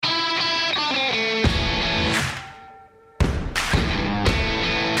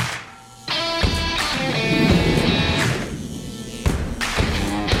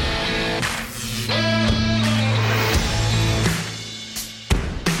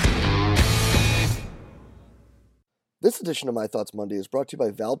This edition of My Thoughts Monday is brought to you by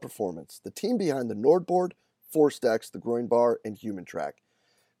Valve Performance, the team behind the Nordboard, ForceDex, the Groin Bar, and Human Track.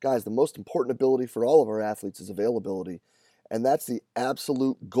 Guys, the most important ability for all of our athletes is availability, and that's the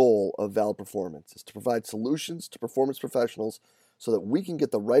absolute goal of Valve Performance, is to provide solutions to performance professionals so that we can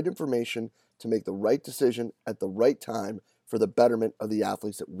get the right information to make the right decision at the right time for the betterment of the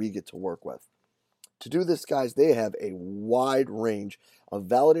athletes that we get to work with. To do this, guys, they have a wide range of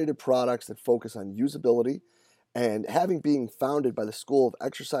validated products that focus on usability, and having being founded by the School of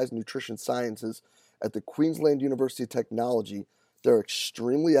Exercise and Nutrition Sciences at the Queensland University of Technology, they're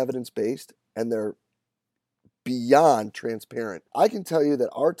extremely evidence-based and they're beyond transparent. I can tell you that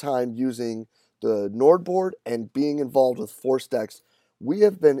our time using the Nordboard and being involved with ForceDex, we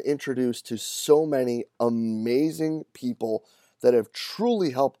have been introduced to so many amazing people that have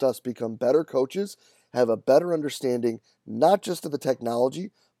truly helped us become better coaches, have a better understanding, not just of the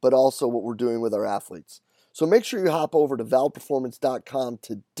technology, but also what we're doing with our athletes. So make sure you hop over to valveperformance.com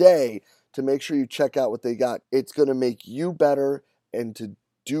today to make sure you check out what they got. It's going to make you better and to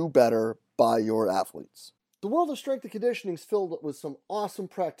do better by your athletes. The world of strength and conditioning is filled with some awesome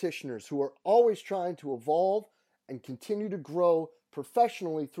practitioners who are always trying to evolve and continue to grow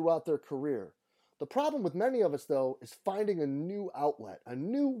professionally throughout their career. The problem with many of us, though, is finding a new outlet, a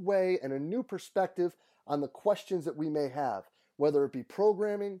new way, and a new perspective on the questions that we may have, whether it be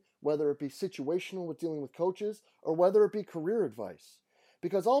programming, whether it be situational with dealing with coaches, or whether it be career advice.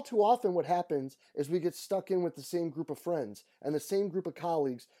 Because all too often what happens is we get stuck in with the same group of friends and the same group of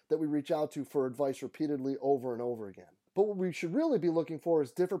colleagues that we reach out to for advice repeatedly over and over again. But what we should really be looking for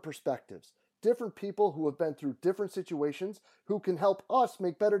is different perspectives, different people who have been through different situations who can help us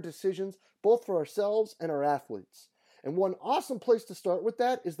make better decisions both for ourselves and our athletes. And one awesome place to start with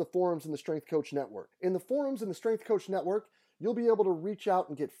that is the forums in the Strength Coach Network. In the forums in the Strength Coach Network, you'll be able to reach out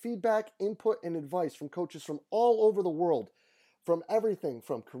and get feedback, input, and advice from coaches from all over the world, from everything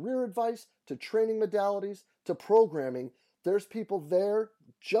from career advice to training modalities to programming. There's people there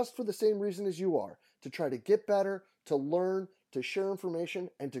just for the same reason as you are, to try to get better, to learn, to share information,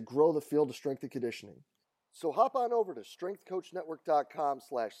 and to grow the field of strength and conditioning. So hop on over to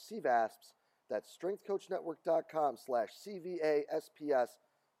strengthcoachnetwork.com/CVASPS. That's strengthcoachnetwork.com/CVASPS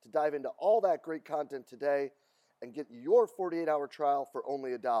to dive into all that great content today and get your 48-hour trial for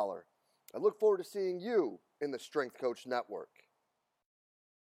only $1. I look forward to seeing you in the Strength Coach Network.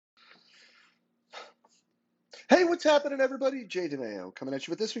 Hey, what's happening, everybody? Jay DeMayo coming at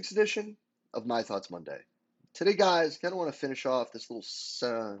you with this week's edition of My Thoughts Monday. Today, guys, kind of want to finish off this little,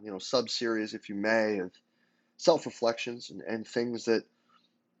 sub-series, if you may, of self-reflections and things that,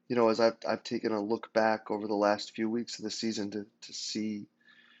 as I've taken a look back over the last few weeks of the season to see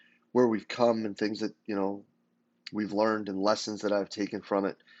where we've come and things that, we've learned and lessons that I've taken from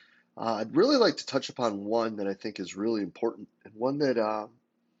it. I'd really like to touch upon one that I think is really important and one that,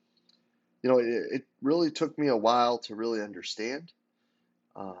 it really took me a while to really understand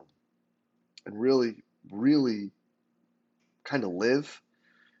and really, really kind of live.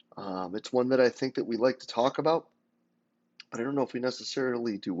 It's one that I think that we like to talk about, but I don't know if we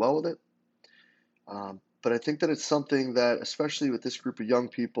necessarily do well with it. But I think that it's something that, especially with this group of young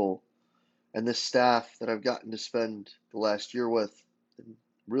people and this staff that I've gotten to spend the last year with and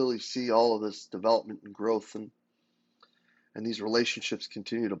really see all of this development and growth and these relationships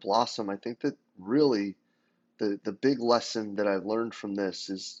continue to blossom. I think that really the big lesson that I've learned from this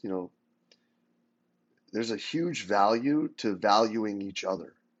is, there's a huge value to valuing each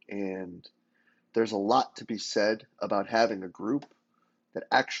other. And there's a lot to be said about having a group that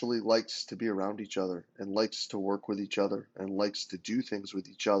actually likes to be around each other and likes to work with each other and likes to do things with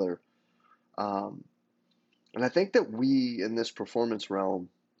each other. And I think that we in this performance realm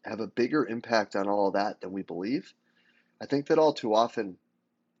have a bigger impact on all of that than we believe. I think that all too often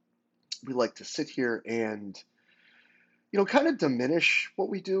we like to sit here and, kind of diminish what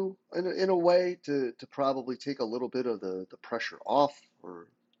we do in a way to probably take a little bit of the pressure off or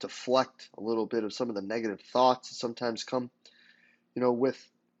deflect a little bit of some of the negative thoughts that sometimes come, with,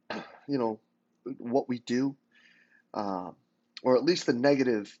 what we do, or at least the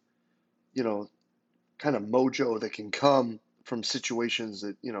negative, kind of mojo that can come from situations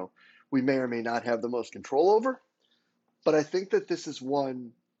that, we may or may not have the most control over. But I think that this is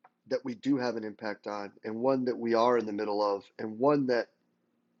one that we do have an impact on and one that we are in the middle of and one that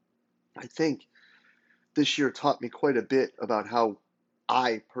I think this year taught me quite a bit about how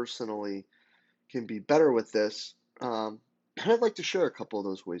I personally can be better with this. And I'd like to share a couple of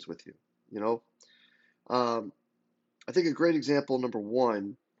those ways with you. I think a great example, number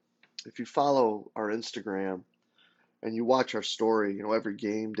one, if you follow our Instagram and you watch our story, every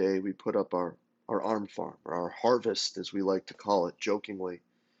game day we put up our our arm farm, or our harvest, as we like to call it jokingly.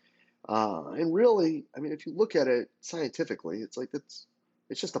 And really, I mean, if you look at it scientifically, it's like it's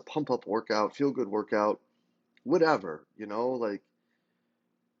just a pump up workout, feel good workout, whatever, like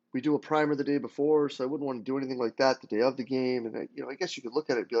we do a primer the day before, so I wouldn't want to do anything like that the day of the game. And I guess you could look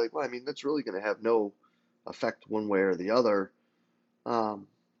at it and be like, well, I mean, that's really going to have no effect one way or the other um,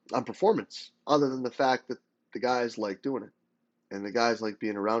 on performance, other than the fact that the guys like doing it, and the guys like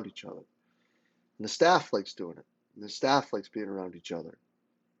being around each other, and the staff likes doing it, and the staff likes being around each other.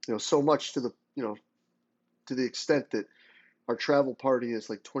 So much to the extent that our travel party is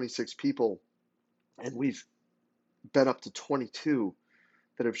like 26 people, and we've been up to 22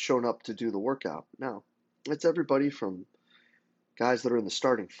 that have shown up to do the workout. Now, it's everybody from guys that are in the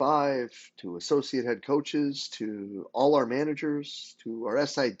starting five to associate head coaches to all our managers to our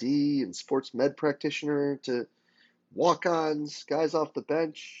SID and sports med practitioner to walk-ons, guys off the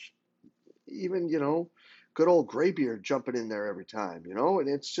bench, even, good old Graybeard jumping in there every time, and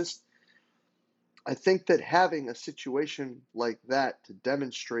it's just, I think that having a situation like that to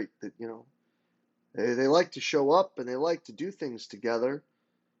demonstrate that, they like to show up and they like to do things together,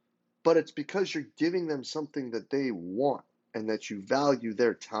 but it's because you're giving them something that they want and that you value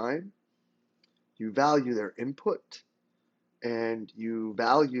their time, you value their input, and you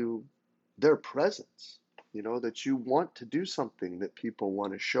value their presence. That you want to do something that people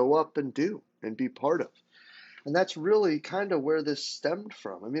want to show up and do and be part of. And that's really kind of where this stemmed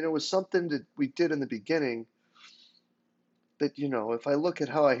from. I mean, it was something that we did in the beginning that, if I look at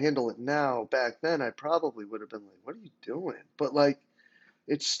how I handle it now, back then, I probably would have been like, what are you doing? But like,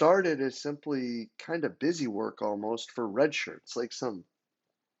 it started as simply kind of busy work almost for red shirts, like some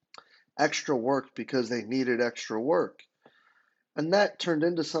extra work because they needed extra work. And that turned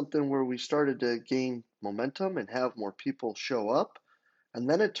into something where we started to gain momentum and have more people show up. And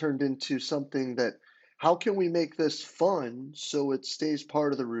then it turned into something that, how can we make this fun so it stays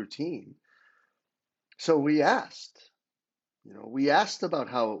part of the routine? So we asked about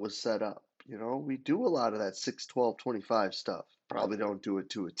how it was set up. We do a lot of that 6, 12, 25 stuff. Probably don't do it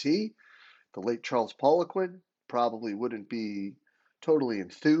to a T. The late Charles Poliquin probably wouldn't be totally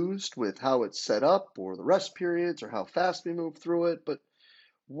enthused with how it's set up or the rest periods or how fast we move through it, but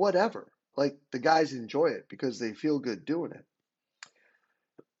whatever. Like, the guys enjoy it because they feel good doing it.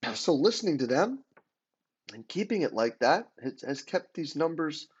 So listening to them and keeping it like that has kept these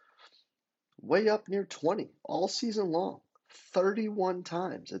numbers way up near 20 all season long. 31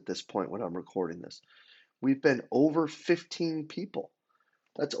 times at this point when I'm recording this. We've been over 15 people.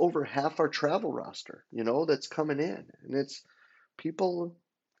 That's over half our travel roster, that's coming in. And it's people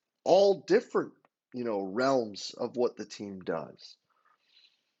all different, realms of what the team does.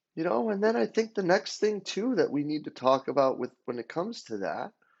 And then I think the next thing too that we need to talk about with when it comes to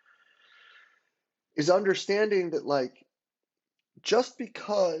that is understanding that, like, just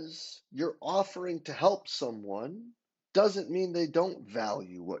because you're offering to help someone doesn't mean they don't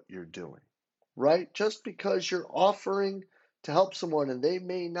value what you're doing, right? Just because you're offering to help someone and they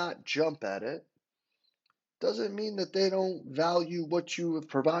may not jump at it doesn't mean that they don't value what you have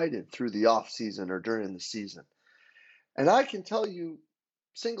provided through the off season or during the season. And I can tell you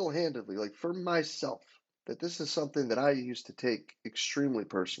single-handedly, like for myself, that this is something that I used to take extremely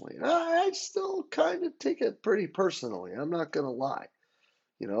personally. And I still kind of take it pretty personally. I'm not going to lie.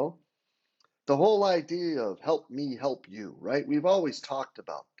 The whole idea of help me help you, right? We've always talked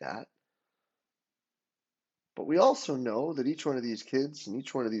about that. But we also know that each one of these kids and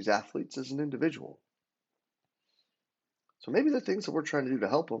each one of these athletes is an individual. So maybe the things that we're trying to do to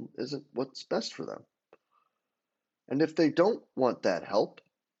help them isn't what's best for them. And if they don't want that help,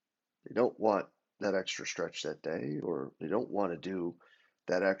 they don't want that extra stretch that day, or they don't want to do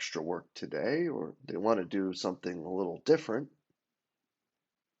that extra work today, or they want to do something a little different,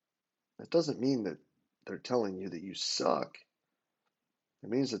 that doesn't mean that they're telling you that you suck. It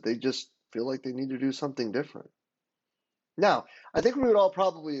means that they just feel like they need to do something different. Now, I think we would all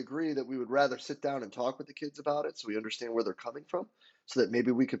probably agree that we would rather sit down and talk with the kids about it so we understand where they're coming from, so that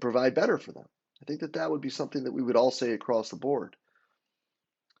maybe we could provide better for them. I think that would be something that we would all say across the board.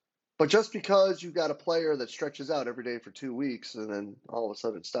 But just because you've got a player that stretches out every day for 2 weeks and then all of a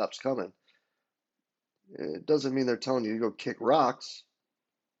sudden it stops coming, it doesn't mean they're telling you to go kick rocks.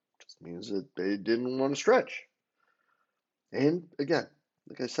 It just means that they didn't want to stretch. And again,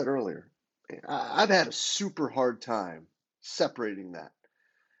 like I said earlier, I've had a super hard time separating that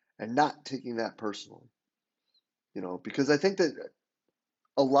and not taking that personally. Because I think that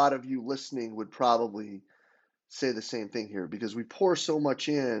a lot of you listening would probably say the same thing here, because we pour so much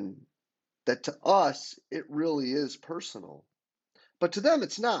in that to us, it really is personal. But to them,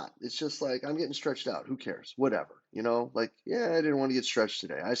 it's not. It's just like, I'm getting stretched out. Who cares? Whatever. Like, yeah, I didn't want to get stretched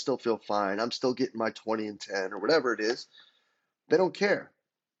today. I still feel fine. I'm still getting my 20 and 10 or whatever it is. They don't care.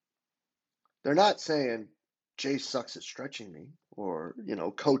 They're not saying, Jay sucks at stretching me, or,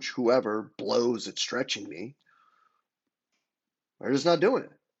 coach whoever blows at stretching me. They're just not doing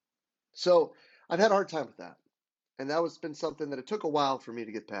it. So I've had a hard time with that. And that was been something that it took a while for me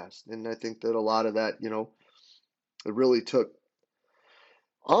to get past. And I think that a lot of that, it really took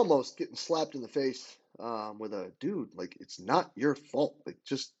almost getting slapped in the face with a dude. Like, it's not your fault. Like,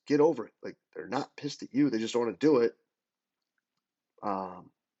 just get over it. Like, they're not pissed at you. They just don't want to do it.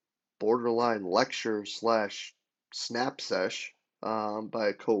 Borderline lecture slash snap sesh by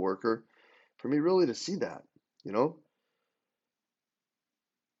a coworker for me really to see that,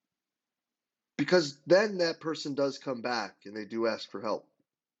 because then that person does come back and they do ask for help.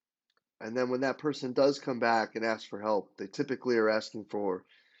 And then when that person does come back and ask for help, they typically are asking for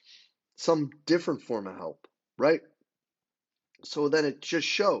some different form of help, right? So then it just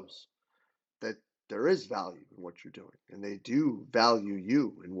shows that there is value in what you're doing, and they do value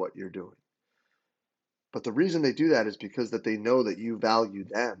you in what you're doing. But the reason they do that is because that they know that you value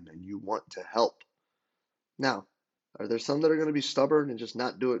them and you want to help. Now, are there some that are going to be stubborn and just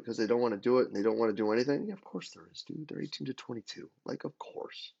not do it because they don't want to do it and they don't want to do anything? Yeah, of course there is, dude. They're 18 to 22. Like, of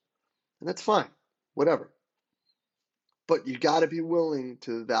course. And that's fine. Whatever. But you got to be willing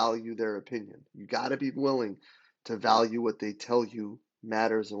to value their opinion. You got to be willing to value what they tell you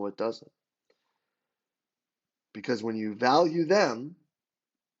matters and what doesn't. Because when you value them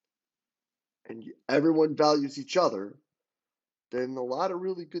and everyone values each other, then a lot of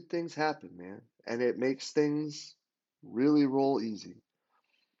really good things happen, man. And it makes things really roll easy.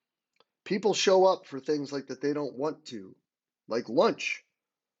 People show up for things like that they don't want to, like lunch,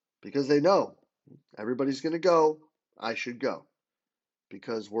 because they know everybody's going to go. I should go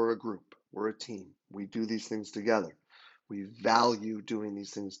because we're a group. We're a team. We do these things together. We value doing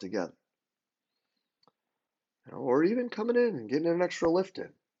these things together. Or even coming in and getting an extra lift in,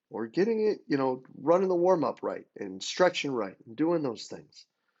 or getting it, running the warm up right and stretching right and doing those things,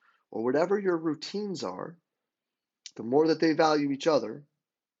 or whatever your routines are. The more that they value each other,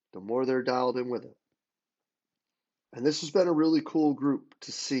 the more they're dialed in with it. And this has been a really cool group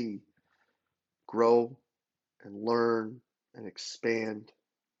to see grow and learn and expand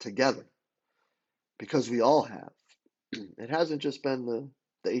together, because we all have. It hasn't just been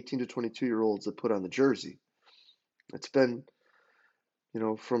the 18 to 22-year-olds that put on the jersey. It's been,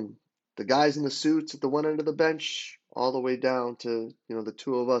 from the guys in the suits at the one end of the bench all the way down to, the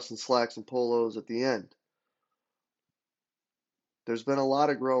two of us in slacks and polos at the end. There's been a lot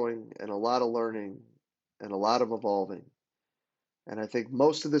of growing and a lot of learning and a lot of evolving. And I think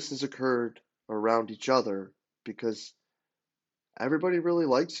most of this has occurred around each other because everybody really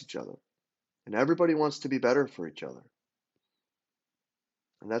likes each other and everybody wants to be better for each other.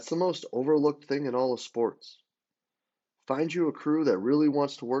 And that's the most overlooked thing in all of sports. Find you a crew that really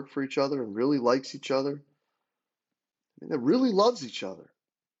wants to work for each other and really likes each other and that really loves each other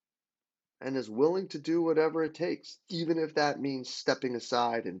and is willing to do whatever it takes, even if that means stepping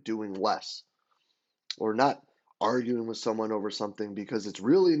aside and doing less, or not arguing with someone over something because it's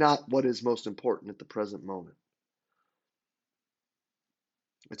really not what is most important at the present moment.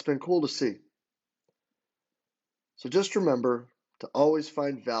 It's been cool to see. So just remember to always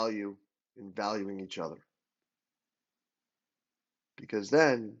find value in valuing each other. Because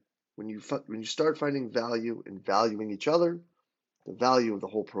then, when you start finding value in valuing each other, the value of the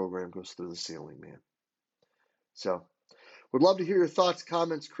whole program goes through the ceiling, man. So, would love to hear your thoughts,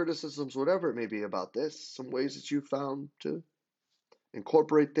 comments, criticisms, whatever it may be about this. Some ways that you found to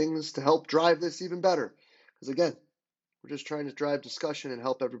incorporate things to help drive this even better. Because again, we're just trying to drive discussion and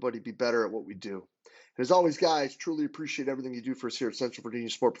help everybody be better at what we do. And as always, guys, truly appreciate everything you do for us here at Central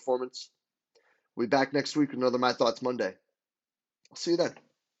Virginia Sport Performance. We'll be back next week with another My Thoughts Monday. I'll see you then.